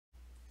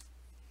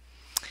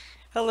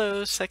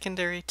Hello,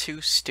 Secondary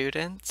 2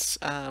 students.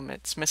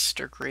 It's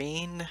Mr.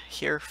 Green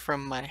here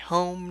from my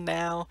home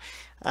now.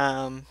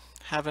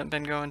 Haven't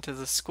been going to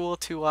the school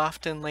too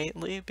often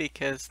lately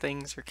because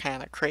things are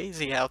kind of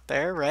crazy out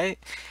there, right?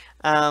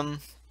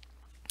 Um,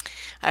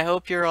 I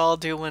hope you're all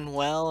doing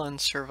well and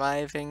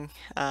surviving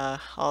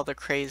all the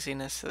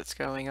craziness that's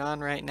going on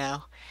right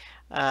now.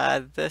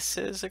 This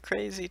is a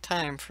crazy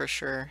time for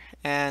sure,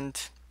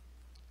 and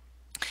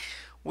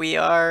we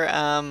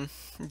are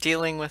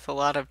dealing with a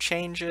lot of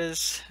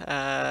changes.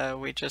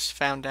 We just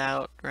found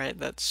out, right,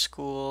 that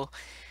school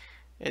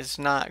is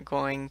not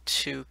going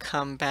to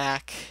come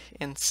back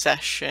in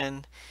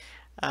session,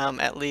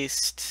 at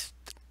least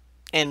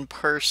in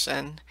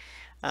person,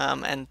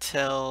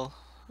 until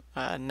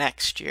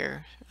next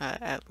year,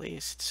 at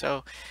least.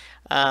 So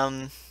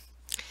um,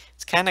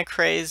 it's kind of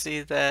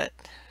crazy that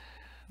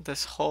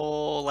this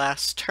whole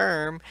last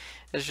term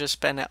has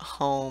just been at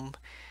home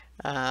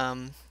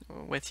um,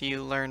 with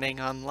you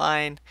learning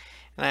online.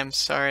 And I'm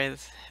sorry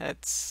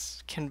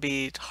it can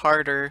be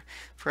harder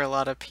for a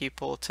lot of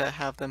people to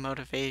have the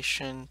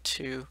motivation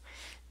to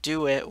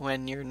do it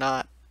when you're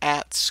not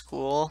at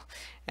school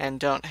and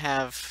don't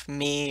have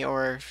me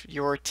or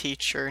your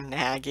teacher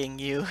nagging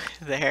you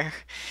there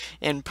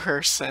in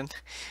person.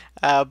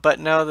 But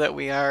know that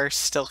we are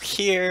still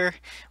here.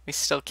 We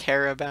still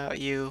care about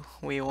you.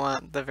 We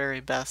want the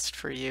very best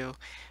for you.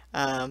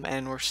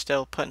 And we're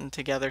still putting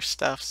together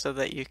stuff so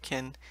that you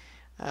can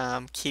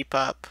keep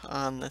up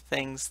on the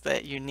things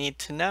that you need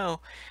to know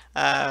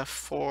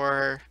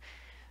for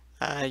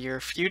your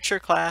future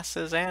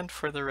classes and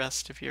for the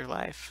rest of your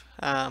life.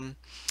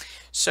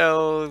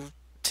 So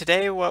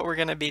today what we're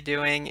going to be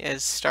doing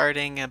is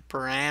starting a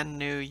brand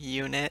new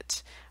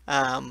unit,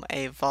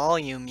 a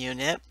volume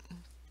unit.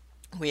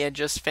 We had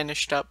just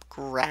finished up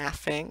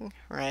graphing,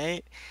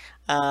 right?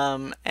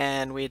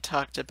 And we had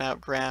talked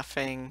about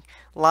graphing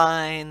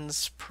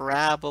lines,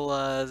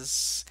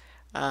 parabolas,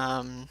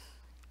 um,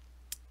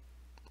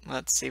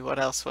 let's see, what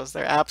else was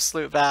there?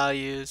 Absolute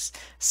values,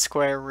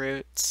 square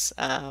roots,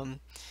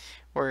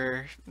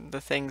 were the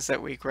things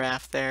that we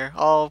graphed there.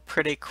 All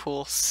pretty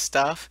cool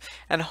stuff,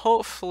 and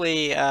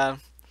hopefully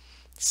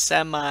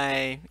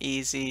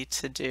semi-easy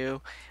to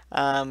do.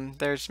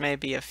 There's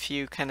maybe a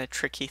few kind of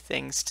tricky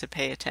things to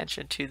pay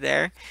attention to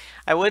there.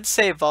 I would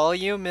say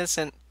volume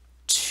isn't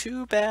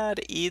too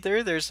bad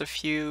either. There's a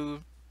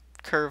few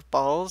curve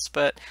balls,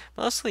 but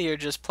mostly you're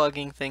just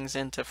plugging things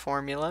into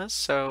formulas,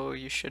 so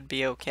you should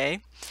be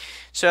okay.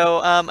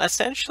 So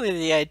essentially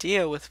the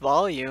idea with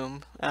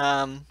volume,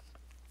 I'm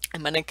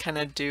going to kind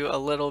of do a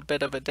little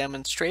bit of a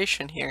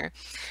demonstration here.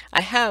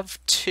 I have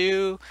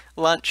two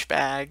lunch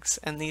bags,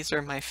 and these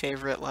are my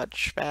favorite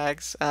lunch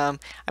bags. I'm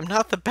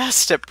not the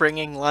best at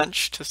bringing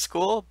lunch to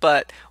school,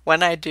 but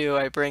when I do,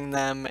 I bring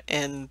them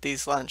in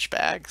these lunch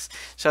bags.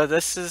 So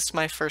this is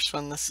my first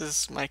one. This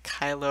is my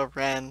Kylo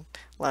Ren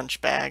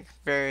lunch bag.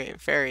 Very,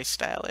 very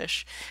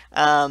stylish.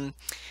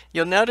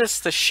 You'll notice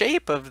the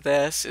shape of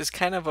this is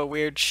kind of a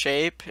weird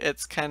shape.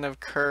 It's kind of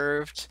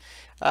curved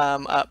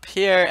up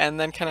here and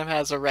then kind of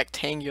has a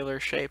rectangular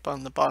shape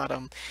on the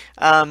bottom.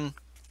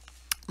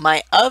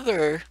 My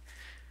other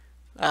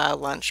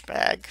lunch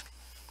bag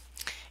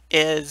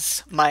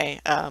is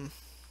my,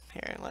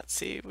 here, let's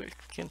see, we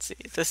can see,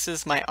 this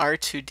is my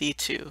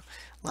R2-D2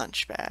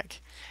 lunch bag.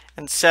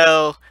 And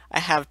so I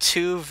have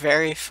two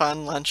very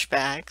fun lunch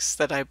bags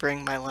that I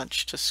bring my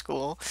lunch to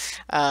school.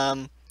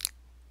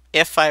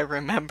 If I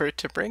remember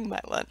to bring my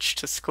lunch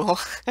to school.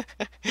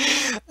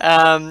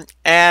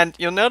 And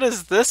you'll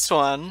notice this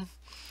one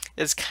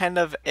is kind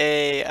of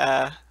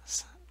a,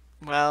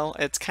 well,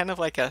 it's kind of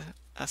like a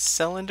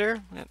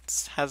cylinder.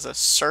 It has a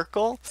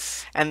circle,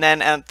 and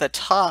then at the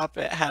top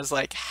it has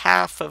like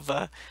half of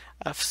a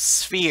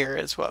sphere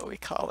is what we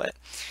call it.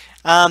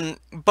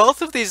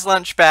 Both of these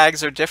lunch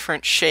bags are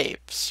different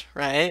shapes,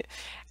 right?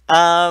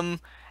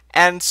 Um,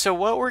 and so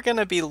what we're going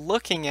to be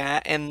looking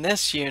at in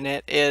this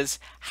unit is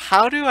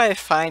how do I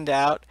find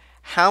out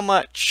how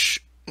much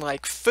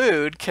like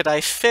food could I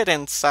fit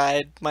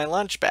inside my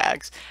lunch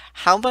bags?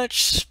 How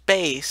much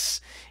space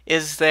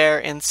is there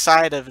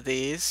inside of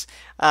these?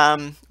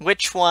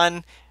 Which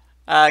one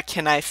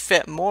can I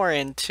fit more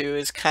into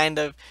is kind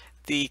of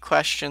the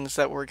questions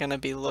that we're going to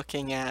be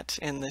looking at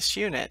in this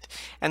unit.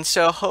 And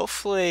so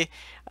hopefully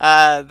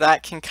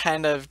that can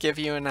kind of give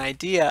you an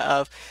idea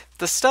of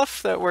the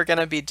stuff that we're going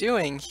to be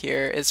doing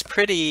here is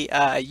pretty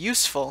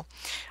useful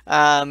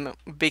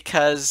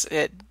because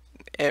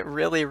it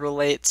really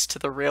relates to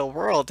the real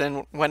world.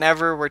 And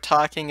whenever we're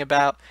talking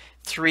about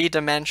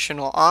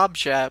three-dimensional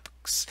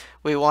objects,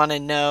 we want to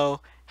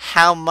know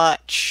how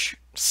much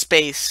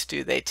space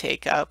do they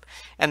take up,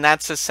 and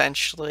that's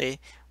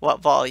essentially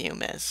what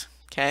volume is.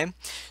 Okay,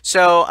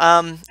 so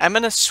I'm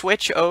going to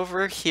switch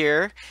over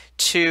here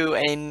to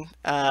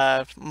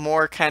a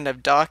more kind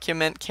of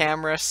document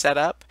camera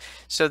setup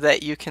so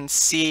that you can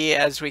see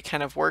as we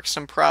kind of work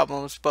some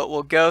problems, but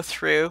we'll go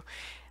through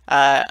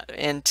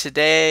In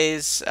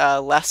today's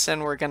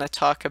lesson, we're going to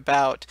talk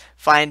about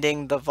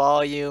finding the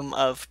volume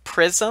of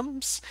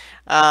prisms,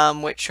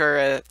 which are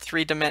a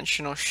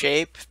three-dimensional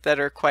shape that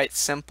are quite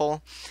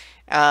simple.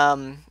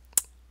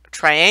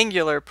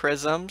 Triangular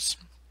prisms,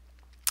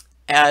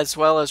 as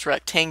well as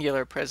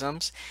rectangular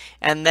prisms,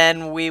 and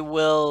then we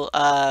will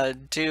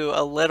do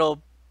a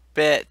little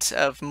bit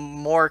of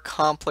more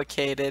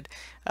complicated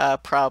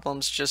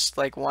problems, just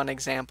like one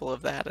example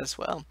of that as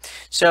well.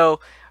 So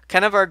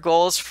kind of our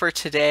goals for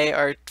today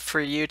are for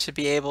you to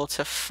be able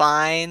to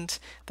find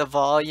the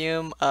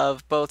volume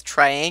of both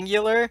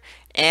triangular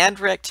and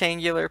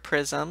rectangular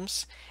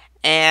prisms,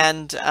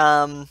 and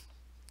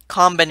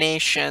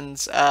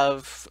combinations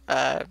of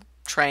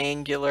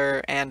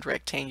triangular and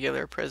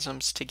rectangular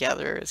prisms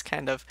together is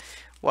kind of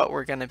what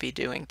we're going to be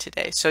doing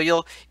today. So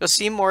you'll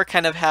see more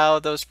kind of how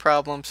those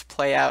problems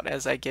play out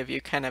as I give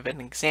you kind of an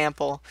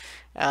example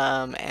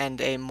and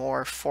a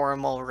more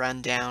formal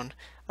rundown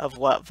of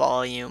what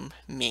volume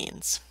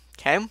means.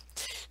 Okay,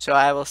 so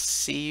I will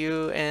see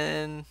you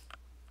in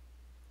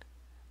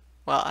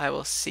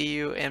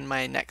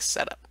my next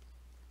setup.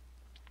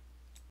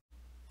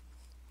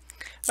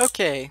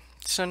 Okay,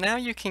 so now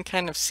you can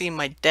kind of see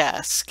my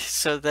desk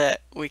so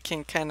that we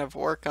can kind of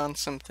work on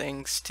some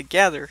things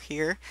together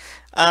here.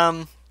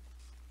 I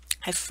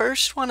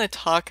first want to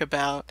talk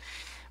about,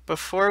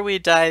 before we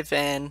dive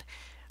in,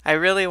 I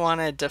really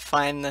want to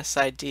define this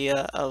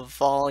idea of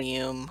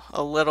volume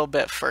a little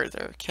bit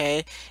further,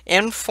 okay?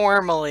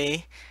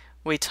 Informally,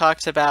 we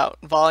talked about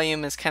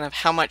volume as kind of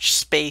how much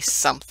space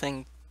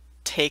something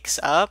takes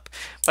up,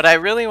 but I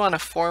really want to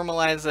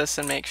formalize this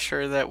and make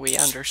sure that we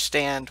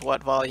understand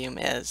what volume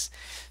is.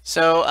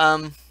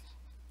 So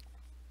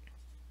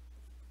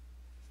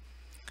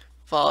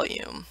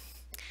volume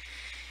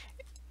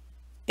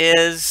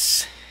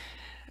is,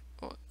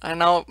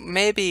 and I'll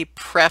maybe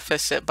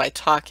preface it by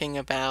talking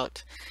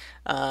about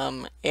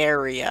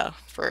area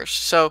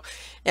first. So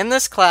in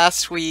this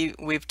class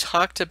we've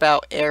talked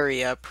about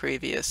area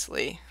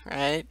previously,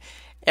 right?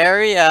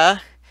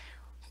 Area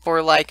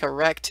for like a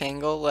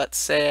rectangle, let's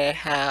say I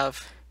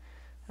have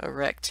a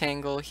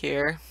rectangle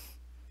here,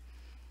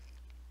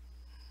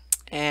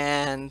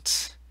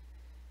 and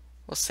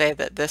we'll say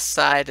that this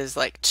side is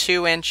like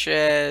 2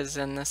 inches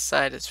and this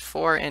side is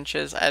 4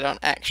 inches. I don't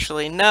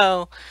actually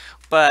know,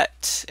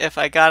 but if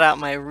I got out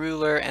my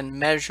ruler and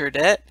measured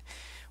it,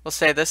 we'll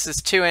say this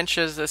is 2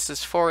 inches, this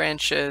is 4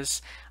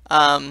 inches.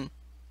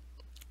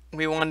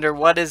 We wonder,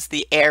 what is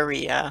the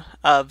area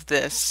of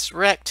this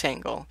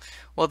rectangle?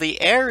 Well, the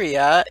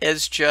area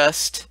is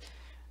just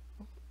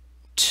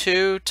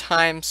 2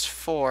 times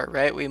 4,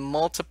 right? We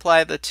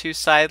multiply the two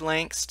side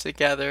lengths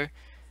together,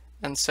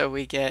 and so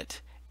we get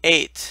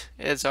 8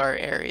 is our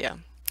area.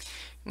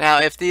 Now,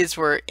 if these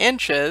were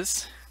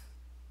inches,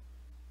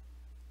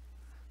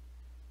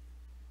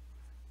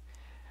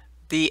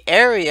 the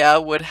area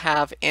would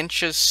have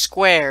inches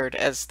squared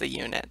as the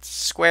units,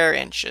 square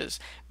inches,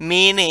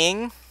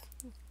 meaning,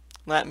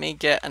 let me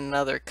get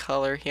another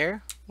color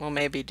here. We'll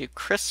maybe do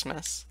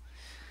Christmas.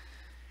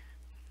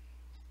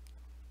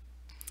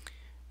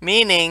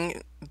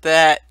 Meaning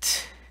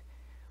that,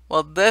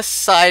 well, this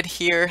side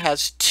here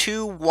has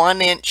 2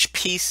 1-inch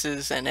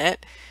pieces in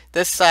it.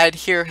 This side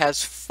here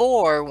has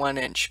 4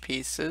 1-inch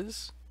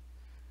pieces.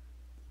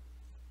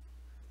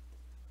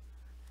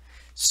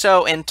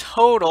 So in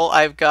total,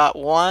 I've got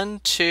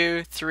 1,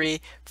 2,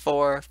 3,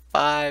 4,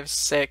 5,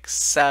 6,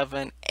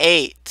 7,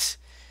 8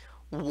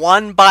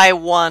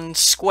 1-by-1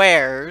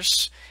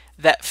 squares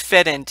that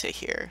fit into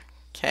here.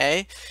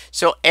 Okay,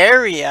 so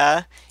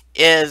area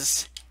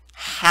is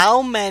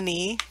how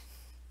many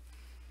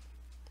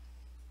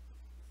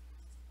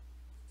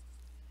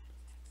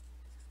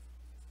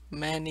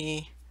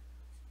many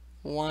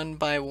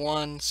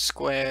 1-by-1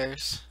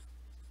 squares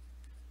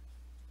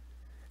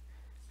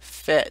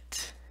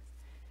fit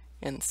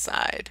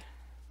inside.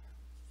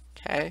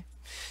 Okay,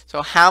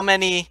 so how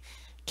many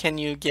can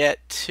you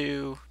get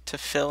to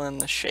fill in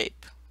the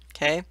shape?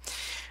 Okay,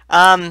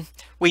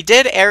 we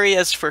did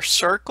areas for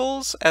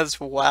circles as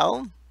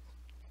well,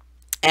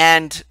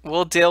 and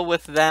we'll deal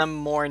with them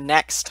more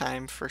next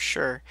time for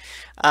sure.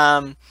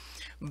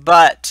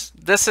 But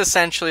this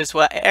essentially is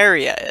what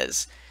area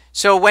is.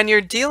 So when you're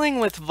dealing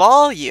with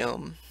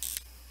volume,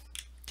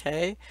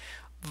 okay,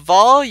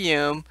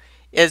 volume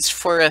is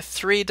for a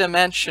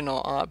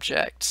three-dimensional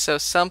object. So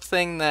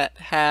something that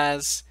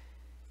has,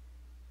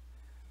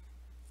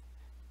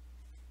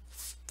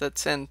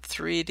 that's in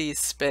 3D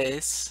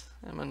space.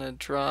 I'm going to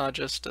draw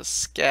just a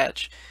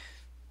sketch.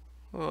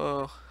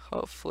 Oh,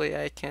 hopefully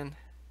I can,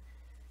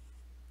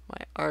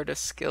 my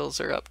artist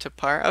skills are up to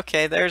par.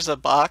 Okay, there's a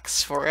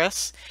box for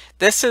us.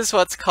 This is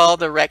what's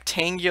called a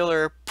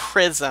rectangular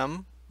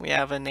prism. We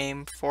have a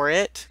name for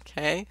it,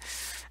 okay?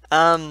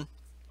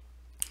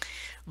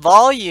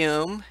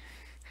 Volume,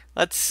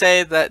 let's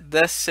say that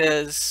this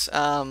is,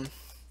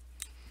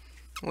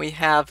 we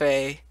have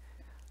a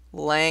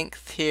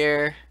length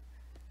here,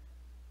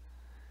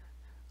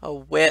 a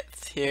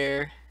width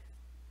here.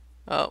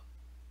 Oh,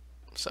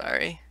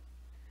 sorry.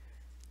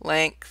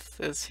 length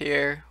is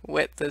here,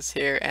 width is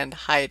here, and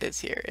height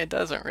is here. It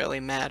doesn't really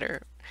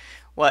matter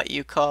what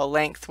you call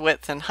length,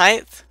 width, and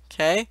height,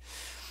 okay?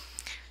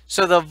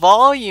 So the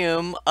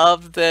volume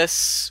of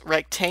this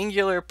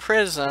rectangular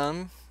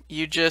prism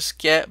you just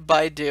get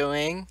by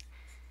doing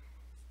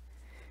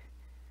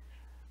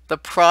the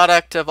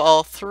product of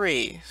all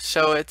three.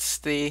 So it's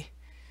the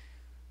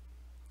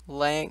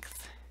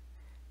length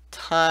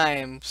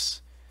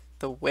times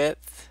the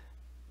width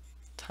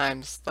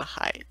times the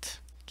height,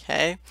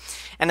 okay?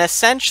 And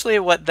essentially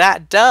what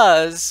that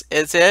does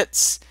is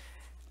it's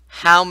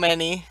how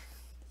many,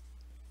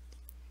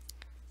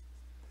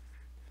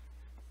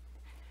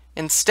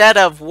 instead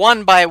of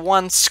 1 by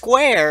 1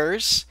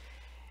 squares,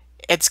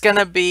 it's going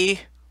to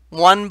be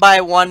 1 by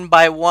 1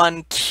 by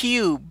 1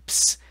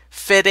 cubes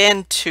fit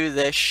into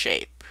this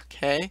shape,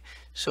 okay?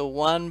 So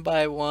 1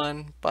 by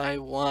 1 by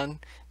 1,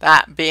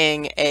 that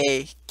being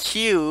a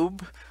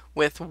cube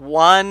with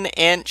 1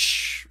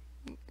 inch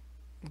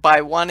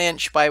by 1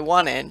 inch by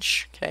 1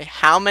 inch, okay?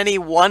 How many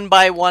 1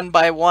 by 1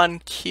 by 1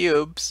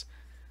 cubes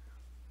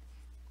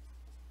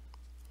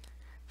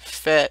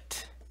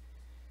fit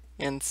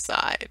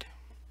inside,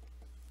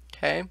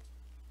 okay?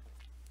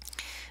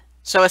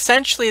 So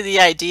essentially the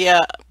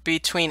idea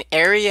between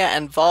area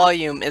and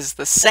volume is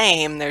the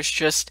same. There's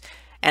just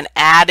an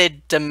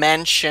added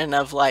dimension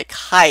of like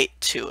height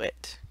to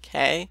it,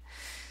 okay?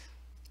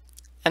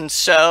 And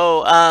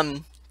so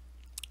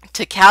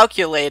to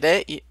calculate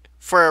it,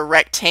 for a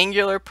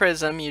rectangular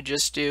prism, you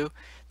just do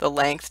the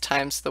length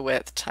times the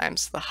width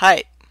times the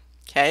height.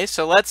 Okay,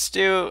 so let's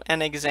do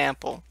an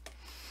example.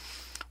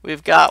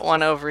 We've got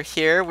one over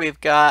here.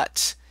 We've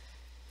got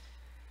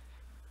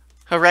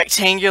a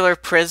rectangular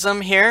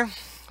prism here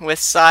with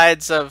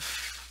sides of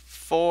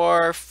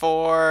 4,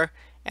 4,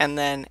 and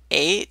then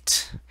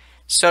 8.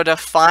 So to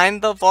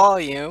find the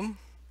volume,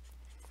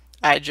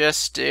 I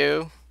just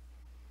do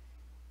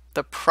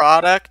the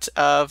product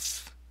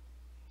of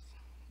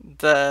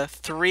the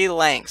three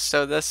lengths.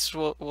 So this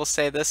we'll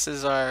say this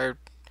is our,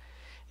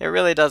 it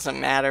really doesn't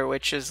matter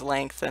which is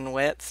length and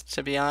width,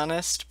 to be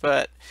honest,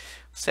 but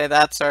say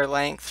that's our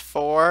length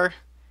 4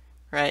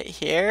 right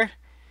here.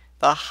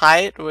 The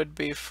height would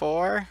be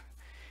 4,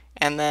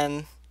 and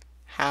then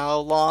how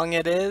long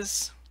it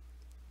is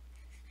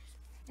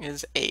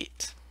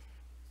 8.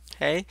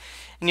 Okay,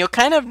 and you'll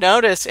kind of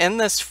notice in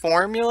this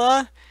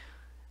formula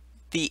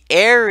the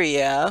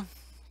area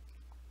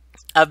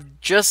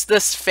of just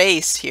this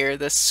face here,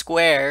 this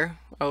square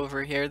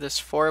over here, this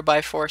 4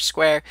 by 4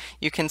 square,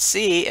 you can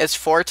see is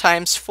 4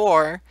 times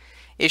 4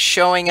 is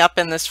showing up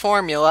in this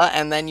formula,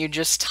 and then you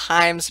just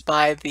times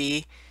by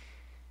the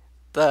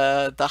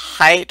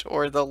height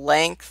or the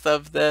length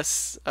of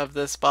this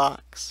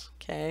box.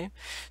 Okay,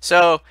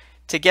 so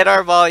to get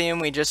our volume,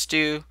 we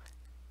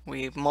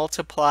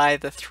multiply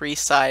the three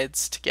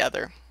sides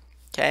together.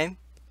 Okay.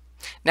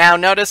 Now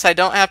notice I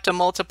don't have to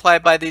multiply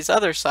by these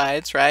other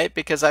sides, right?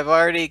 Because I've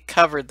already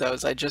covered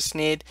those. I just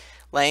need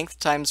length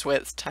times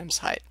width times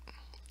height.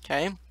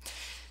 Okay.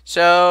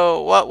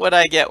 So what would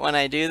I get when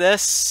I do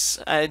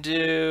this? I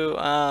do,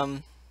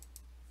 let's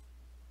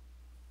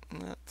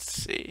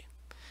see,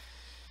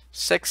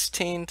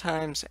 16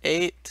 times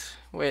 8,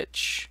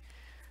 which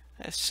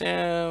I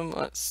assume,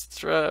 let's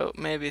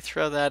maybe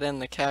throw that in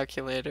the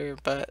calculator,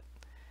 but I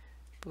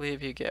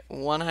believe you get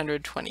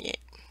 128.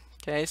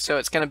 Okay, so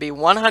it's going to be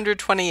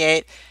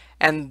 128,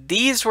 and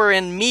these were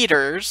in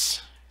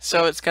meters,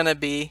 so it's going to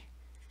be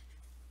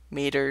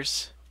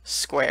meters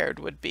squared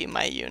would be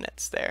my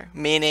units there,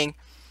 meaning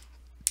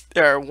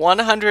there are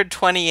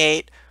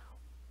 128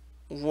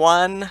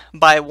 1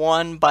 by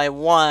 1 by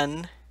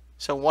 1,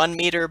 so 1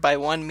 meter by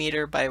 1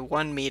 meter by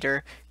 1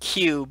 meter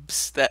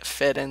cubes that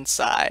fit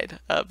inside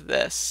of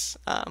this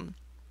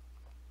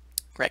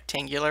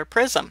rectangular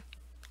prism.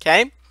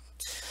 Okay?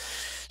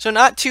 So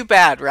not too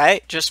bad,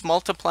 right? Just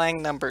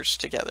multiplying numbers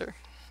together.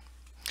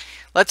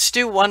 Let's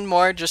do one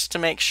more just to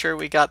make sure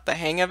we got the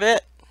hang of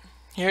it.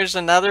 Here's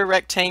another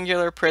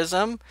rectangular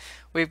prism.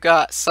 We've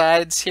got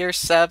sides here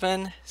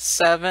 7,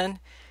 7,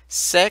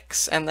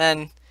 6, and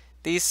then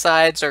these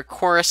sides are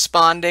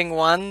corresponding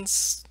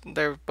ones.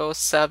 They're both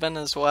 7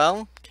 as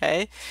well.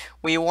 Okay.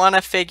 We want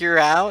to figure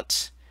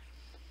out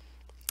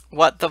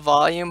what the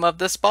volume of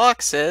this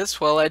box is.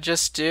 Well, I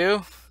just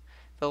do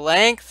the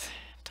length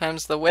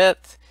times the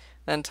width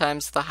then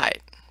times the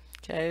height.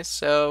 Okay,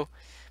 so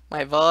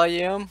my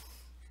volume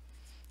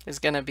is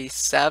going to be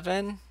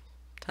 7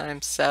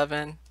 times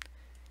 7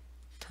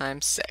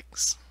 times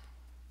 6.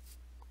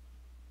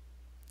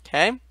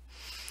 Okay,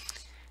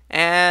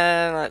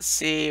 and let's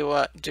see,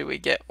 what do we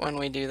get when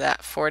we do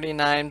that?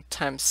 49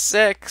 times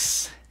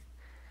 6.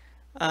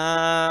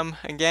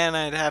 Again,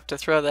 I'd have to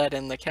throw that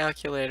in the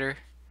calculator.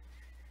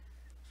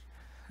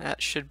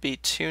 That should be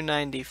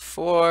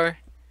 294.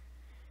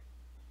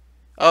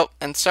 Oh,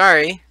 and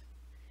sorry,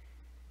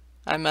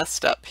 I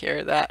messed up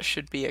here. That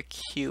should be a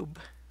cube.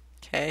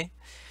 Okay,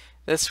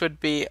 this would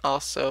be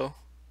also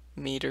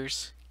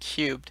meters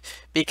cubed,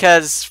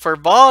 because for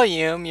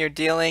volume you're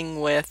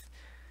dealing with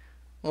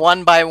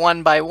 1 by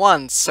 1 by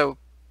 1, so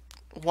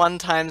 1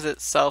 times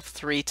itself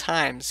 3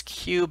 times,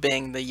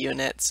 cubing the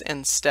units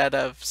instead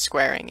of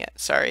squaring it.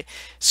 Sorry.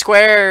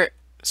 Square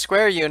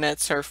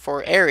units are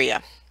for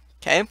area.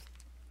 Okay?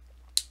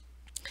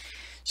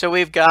 So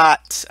we've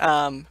got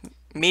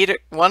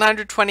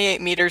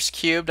 128 meters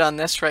cubed on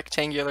this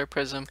rectangular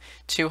prism,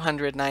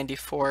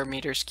 294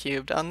 meters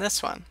cubed on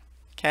this one.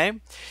 Okay?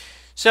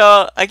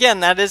 So again,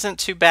 that isn't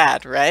too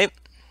bad, right?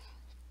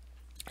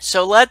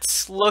 So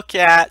let's look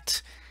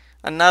at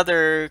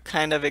another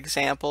kind of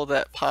example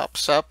that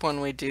pops up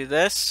when we do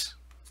this.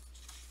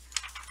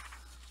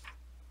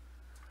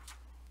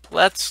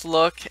 Let's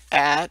look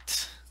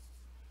at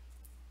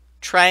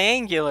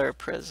triangular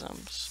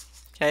prisms.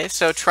 Okay,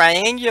 so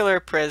triangular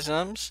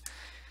prisms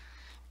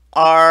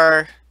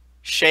are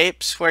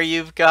shapes where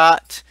you've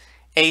got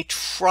a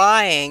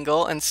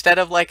triangle instead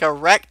of like a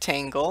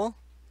rectangle.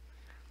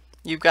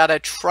 You've got a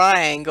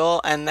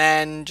triangle and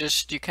then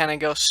just you kind of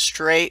go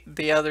straight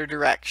the other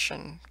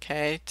direction,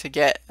 okay, to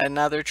get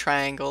another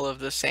triangle of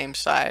the same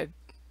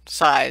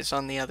size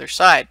on the other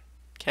side,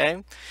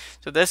 okay?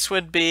 So this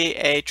would be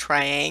a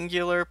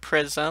triangular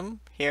prism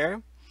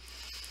here.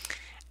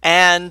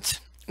 And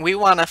we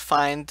want to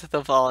find the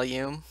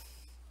volume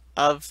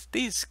of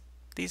these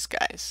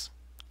guys,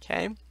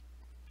 okay?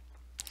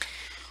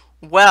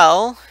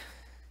 Well,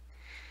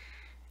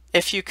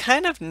 if you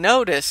kind of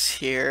notice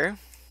here,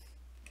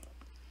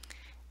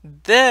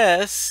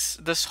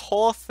 this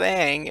whole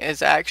thing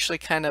is actually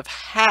kind of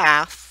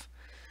half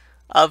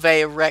of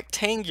a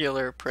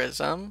rectangular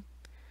prism.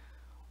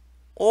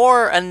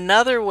 Or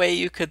another way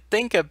you could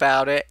think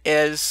about it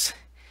is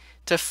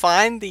to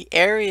find the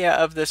area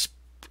of this,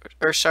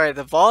 or sorry,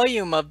 the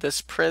volume of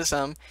this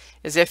prism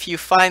is if you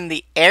find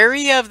the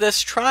area of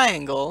this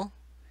triangle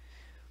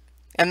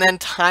and then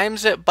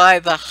times it by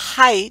the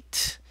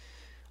height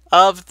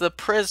of the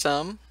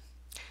prism,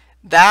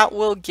 that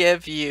will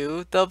give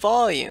you the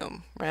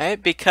volume,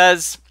 right?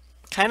 Because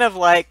kind of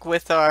like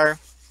with our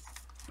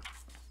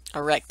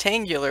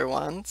rectangular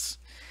ones,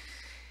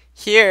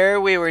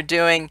 here we were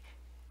doing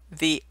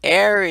the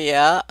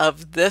area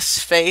of this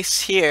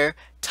face here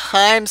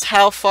times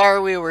how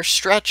far we were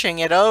stretching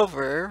it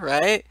over,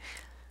 right?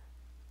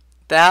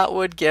 That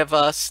would give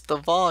us the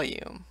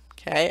volume.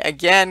 Okay,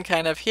 again,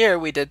 kind of here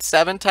we did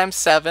 7 times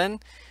 7,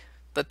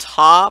 the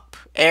top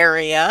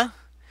area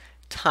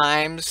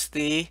times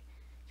the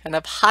kind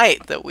of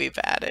height that we've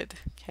added.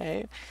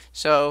 Okay,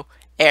 so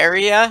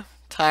area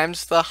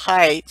times the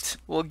height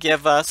will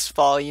give us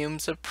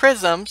volumes of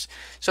prisms.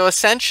 So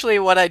essentially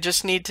what I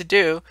just need to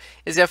do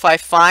is if I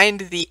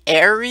find the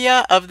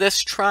area of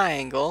this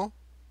triangle,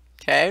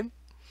 okay,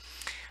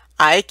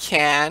 I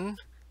can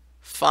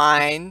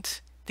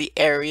find the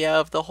area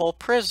of the whole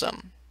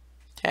prism.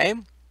 Okay,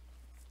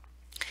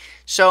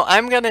 so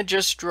I'm going to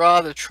just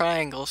draw the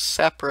triangle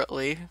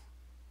separately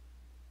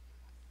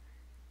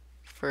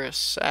for a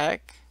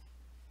sec,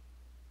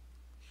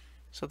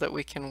 so that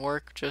we can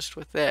work just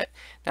with it.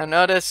 Now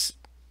notice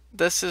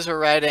this is a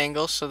right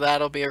angle, so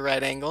that'll be a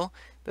right angle.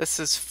 This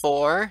is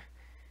 4.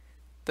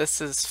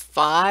 This is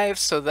 5,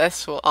 so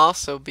this will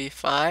also be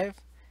 5.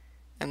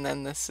 And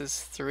then this is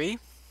 3.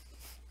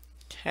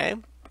 Okay.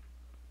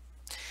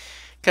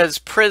 Because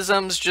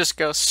prisms just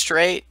go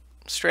straight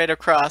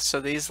across,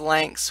 so these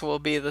lengths will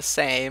be the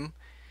same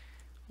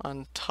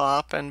on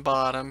top and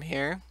bottom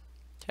here.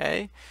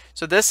 Okay.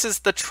 So this is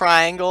the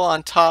triangle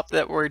on top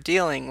that we're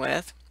dealing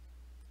with.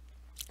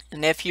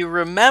 And if you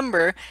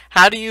remember,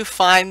 how do you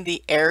find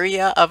the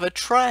area of a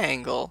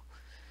triangle?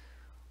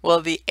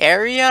 Well, the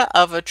area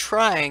of a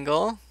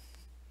triangle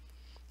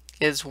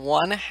is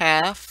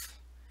 1/2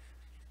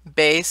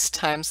 base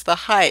times the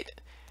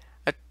height.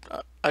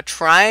 A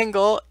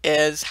triangle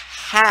is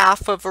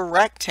half of a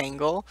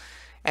rectangle,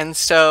 and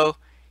so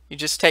you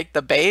just take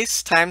the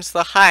base times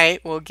the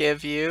height will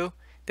give you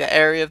the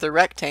area of the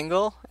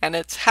rectangle, and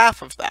it's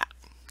half of that.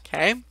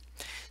 Okay?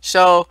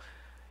 So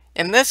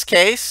in this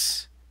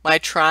case, my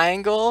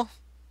triangle,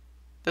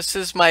 this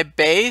is my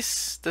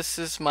base, this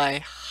is my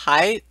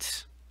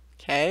height,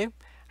 okay,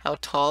 how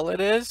tall it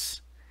is.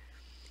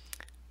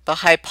 The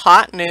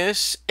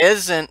hypotenuse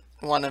isn't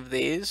one of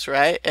these,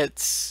 right?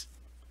 It's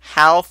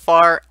how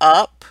far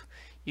up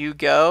you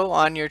go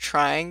on your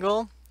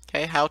triangle,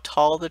 okay, how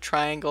tall the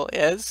triangle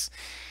is,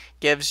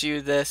 gives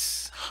you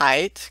this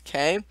height,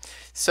 okay.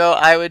 So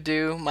I would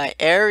do my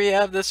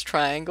area of this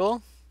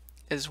triangle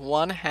is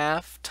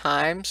 1/2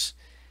 times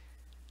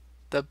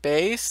the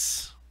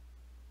base,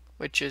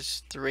 which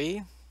is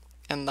 3,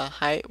 and the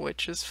height,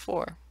 which is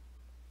 4.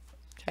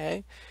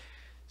 Okay,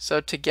 so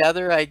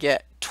together I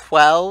get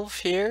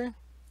 12 here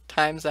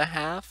times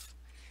 1/2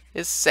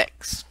 is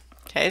 6.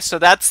 Okay, so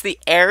that's the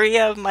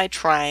area of my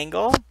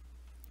triangle.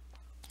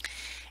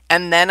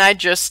 And then I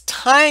just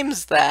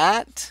times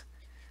that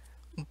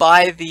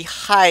by the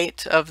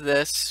height of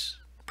this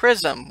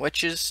prism,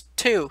 which is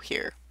 2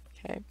 here.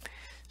 Okay,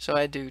 so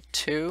I do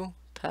 2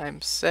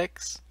 times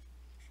 6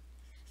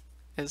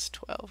 is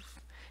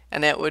 12,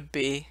 and it would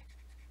be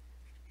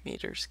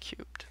meters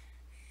cubed.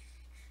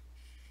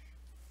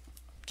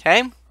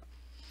 Okay,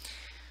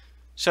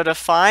 So to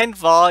find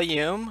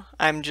volume,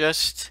 I'm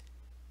just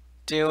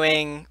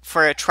doing,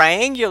 for a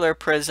triangular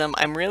prism,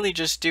 I'm really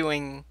just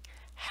doing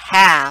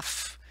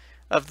half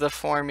of the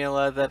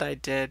formula that I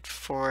did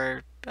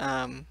for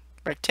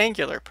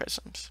rectangular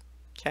prisms.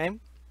 Okay.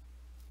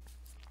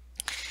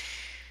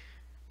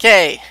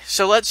 Okay,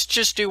 so let's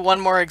just do one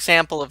more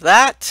example of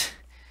that.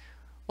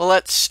 Well,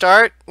 let's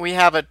start. We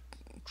have a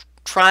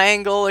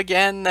triangle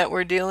again that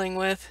we're dealing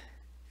with.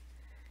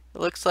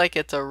 It looks like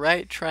it's a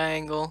right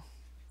triangle.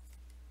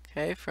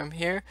 Okay, from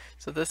here.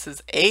 So this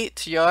is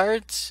 8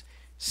 yards,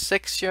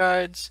 6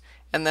 yards,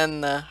 and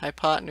then the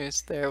hypotenuse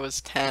there was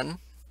 10.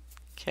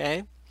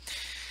 Okay.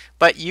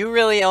 But you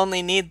really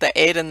only need the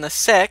 8 and the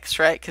 6,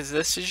 right? Because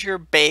this is your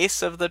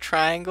base of the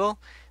triangle.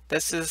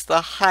 This is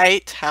the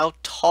height, how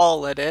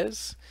tall it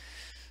is.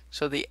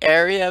 So the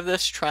area of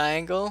this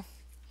triangle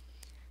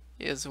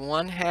is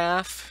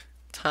 1/2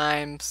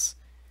 times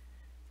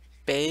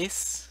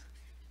base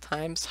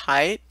times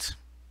height,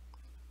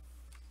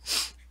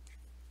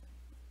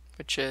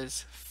 which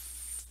is,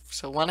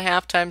 so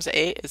 1/2 times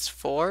 8 is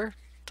 4,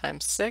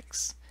 times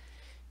 6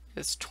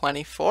 is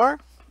 24.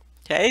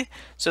 Okay,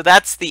 so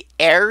that's the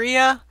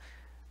area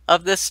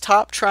of this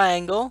top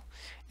triangle,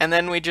 and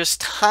then we just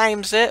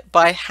times it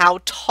by how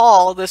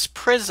tall this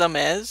prism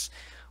is,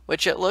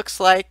 which it looks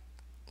like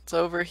it's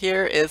over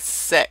here is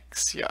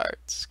 6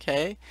 yards.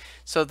 Okay,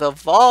 so the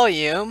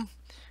volume,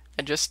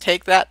 I just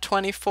take that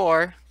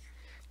 24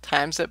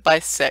 times it by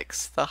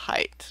 6, the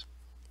height.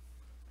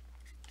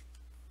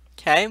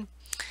 Okay,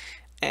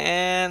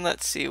 and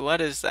let's see, what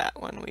is that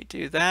when we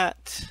do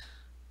that?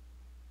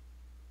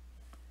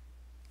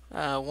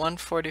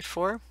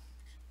 144.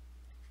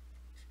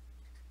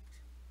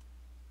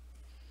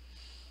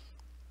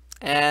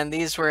 And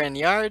these were in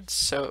yards,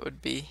 so it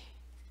would be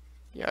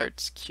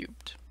yards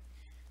cubed.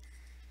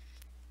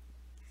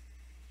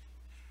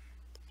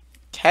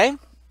 Okay,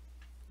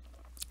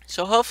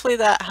 so hopefully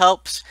that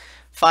helps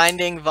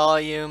finding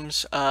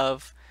volumes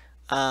of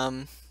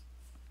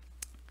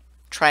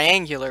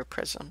triangular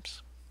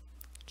prisms.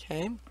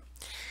 Okay,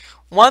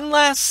 one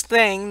last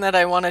thing that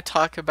I want to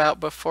talk about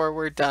before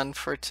we're done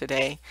for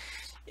today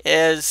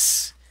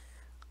is,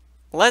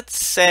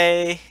 let's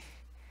say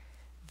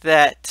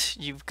that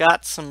you've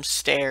got some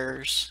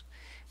stairs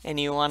and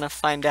you want to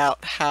find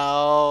out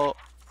how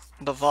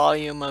the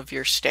volume of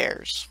your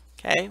stairs.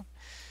 Okay,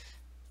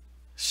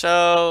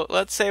 so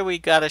let's say we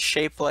got a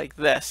shape like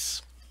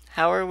this.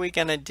 How are we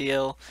going to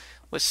deal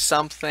with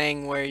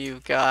something where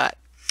you've got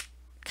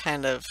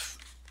kind of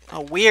a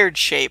weird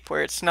shape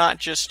where it's not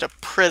just a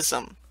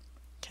prism?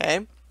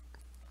 Okay,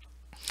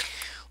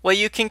 well,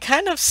 you can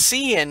kind of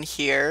see in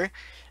here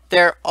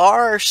there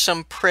are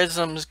some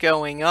prisms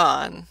going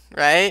on,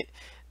 right?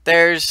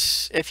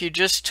 There's, if you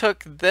just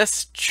took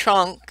this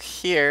chunk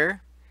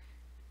here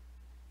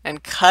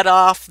and cut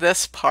off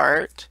this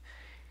part,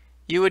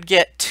 you would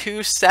get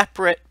 2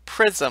 separate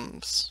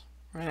prisms,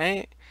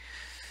 right?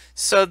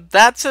 So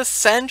that's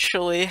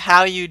essentially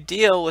how you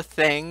deal with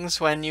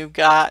things when you've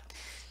got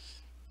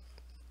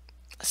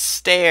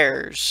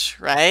stairs,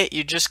 right?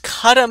 You just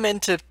cut them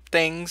into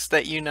things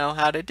that you know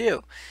how to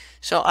do.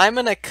 So I'm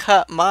going to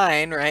cut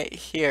mine right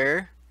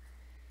here,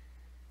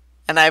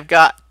 and I've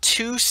got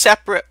 2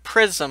 separate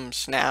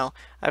prisms now.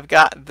 I've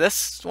got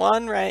this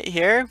one right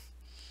here,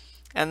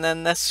 and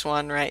then this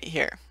one right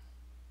here.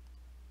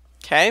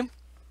 Okay?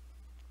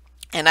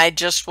 And I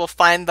just will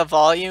find the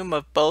volume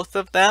of both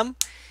of them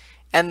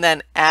and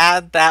then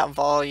add that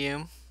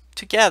volume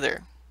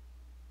together.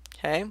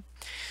 Okay?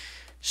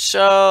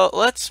 So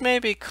let's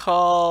maybe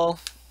I'll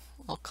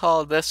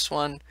call this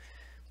one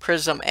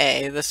prism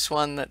A, this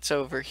one that's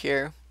over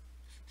here.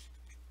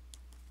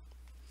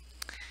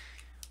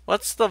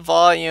 What's the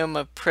volume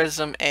of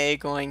prism A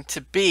going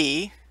to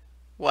be?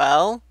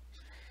 Well,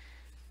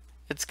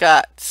 it's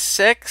got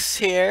 6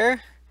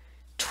 here,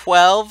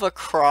 12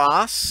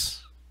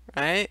 across,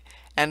 right?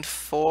 And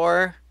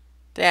 4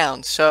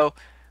 down. So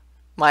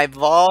my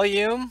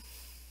volume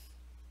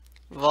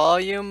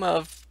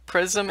of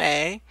prism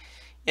A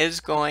is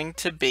going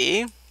to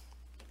be,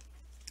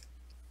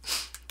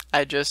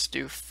 I just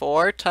do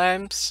 4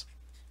 times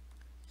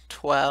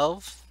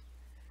 12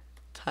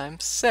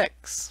 times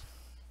 6.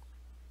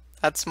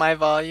 That's my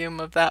volume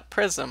of that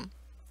prism.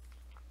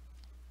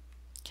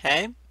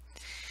 Okay?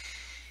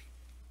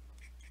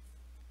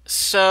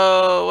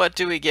 So what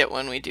do we get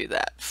when we do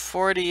that?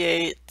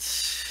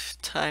 48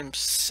 times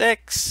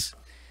 6.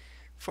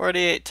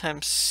 48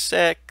 times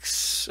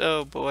 6.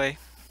 Oh boy.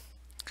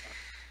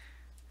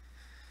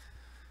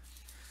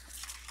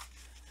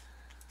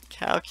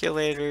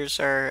 Calculators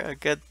are a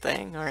good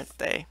thing, aren't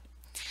they?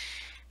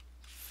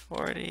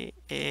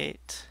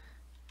 48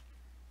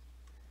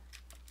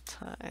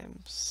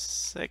 times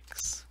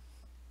 6.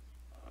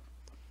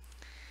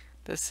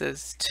 This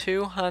is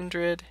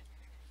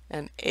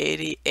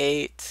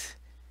 288.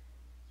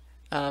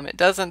 It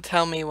doesn't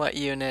tell me what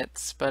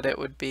units, but it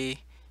would be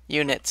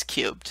units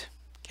cubed.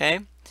 Okay,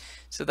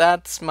 so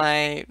that's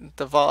the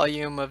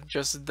volume of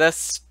just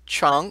this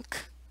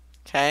chunk.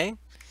 Okay,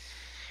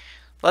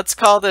 let's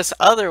call this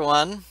other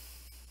one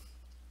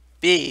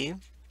B,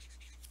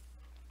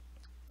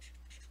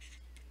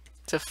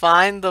 to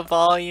find the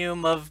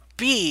volume of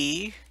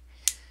B,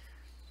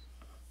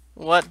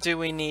 what do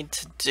we need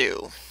to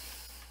do?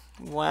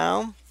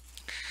 Well,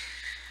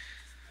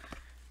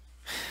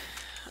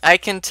 I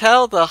can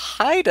tell the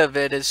height of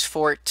it is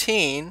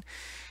 14.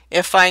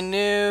 If I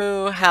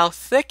knew how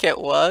thick it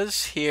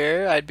was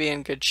here, I'd be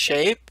in good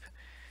shape.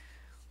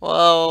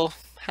 Well,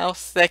 how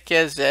thick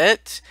is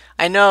it?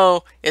 I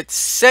know it's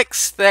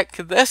 6 thick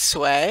this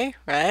way,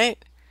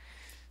 right?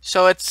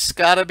 So it's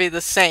got to be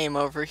the same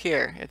over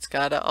here. It's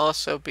got to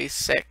also be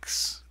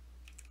 6.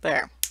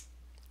 There.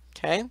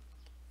 Okay?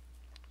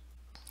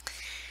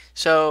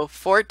 So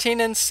 14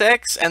 and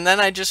 6, and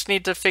then I just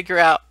need to figure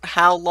out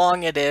how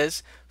long it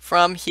is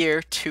from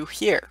here to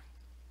here.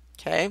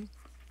 Okay?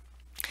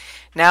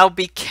 Now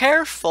be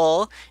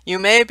careful. You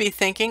may be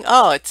thinking,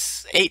 oh,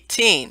 it's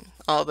 18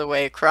 all the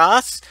way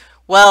across.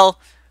 Well,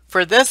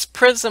 for this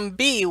prism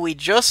B, we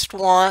just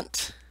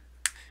want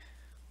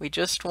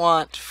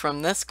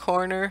from this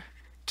corner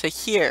to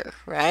here,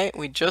 right?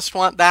 We just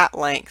want that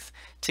length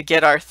to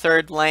get our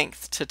third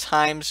length to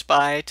times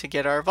by to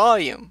get our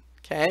volume.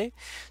 Okay,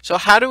 so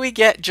how do we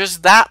get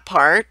just that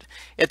part?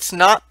 It's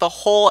not the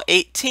whole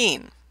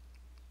 18.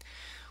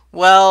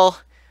 Well,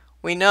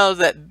 we know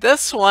that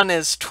this one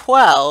is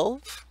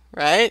 12,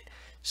 right?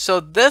 So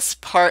this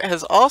part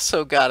has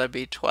also got to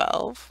be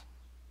 12.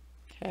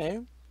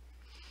 Okay,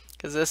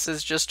 because this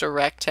is just a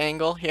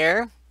rectangle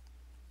here.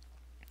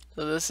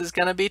 So this is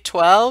going to be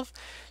 12.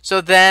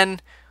 So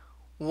then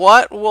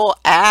what will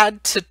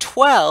add to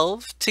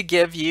 12 to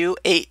give you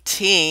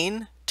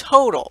 18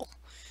 total?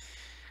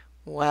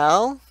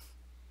 Well,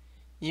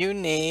 you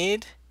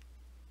need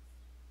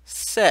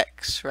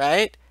 6,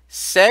 right?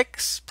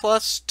 6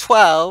 plus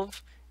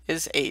 12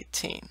 is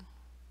 18.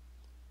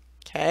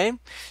 Okay,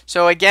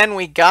 so again,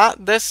 we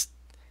got this,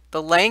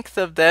 the length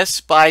of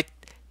this by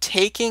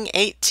taking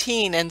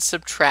 18 and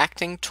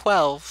subtracting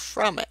 12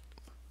 from it.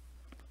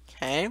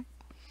 Okay,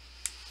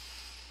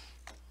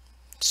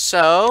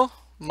 so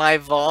my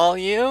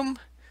volume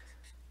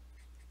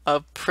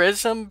of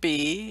prism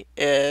B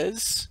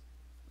is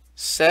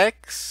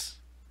 6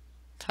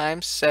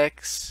 times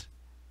 6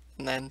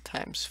 and then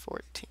times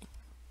 14.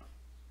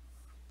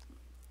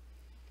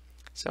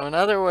 So in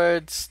other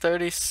words,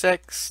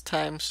 36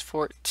 times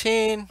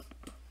 14,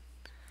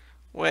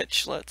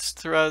 which let's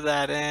throw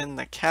that in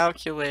the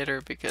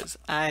calculator because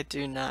I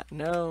do not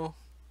know.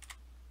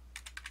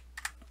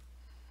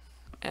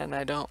 And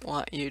I don't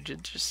want you to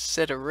just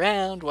sit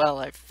around while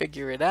I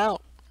figure it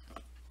out.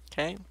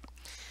 Okay,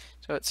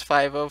 so it's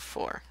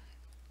 504.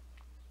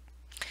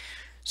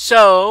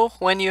 So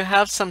when you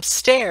have some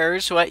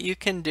stairs, what you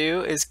can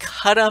do is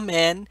cut them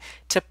in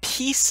to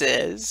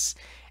pieces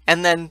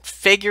and then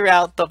figure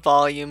out the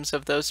volumes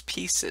of those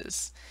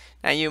pieces.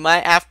 Now you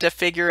might have to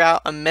figure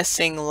out a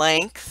missing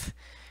length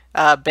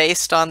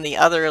based on the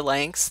other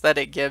lengths that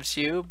it gives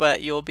you,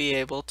 but you'll be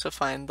able to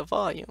find the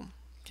volume.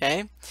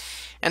 Okay,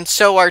 and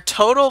so our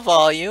total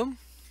volume,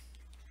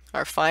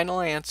 our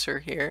final answer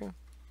here,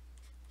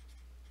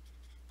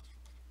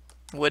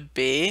 would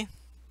be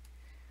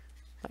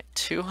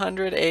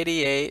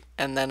 288,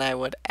 and then I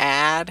would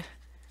add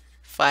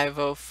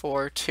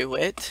 504 to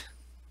it.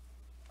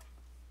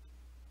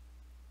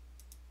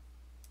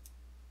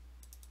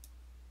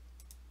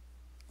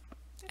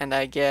 And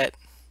I get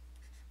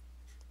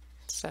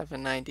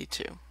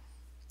 792.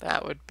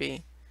 That would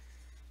be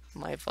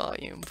my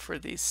volume for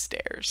these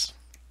stairs.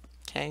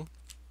 Okay.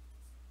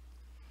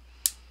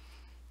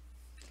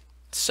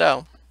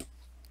 So,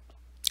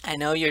 I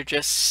know you're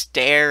just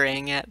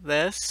staring at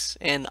this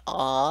in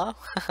awe.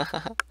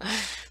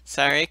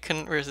 Sorry,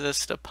 couldn't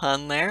resist a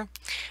pun there.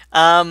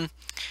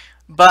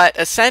 But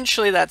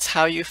essentially that's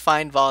how you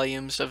find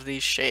volumes of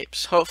these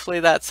shapes.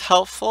 Hopefully that's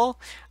helpful.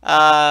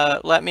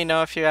 Let me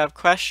know if you have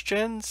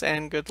questions,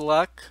 and good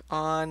luck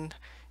on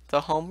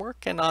the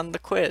homework and on the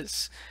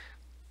quiz.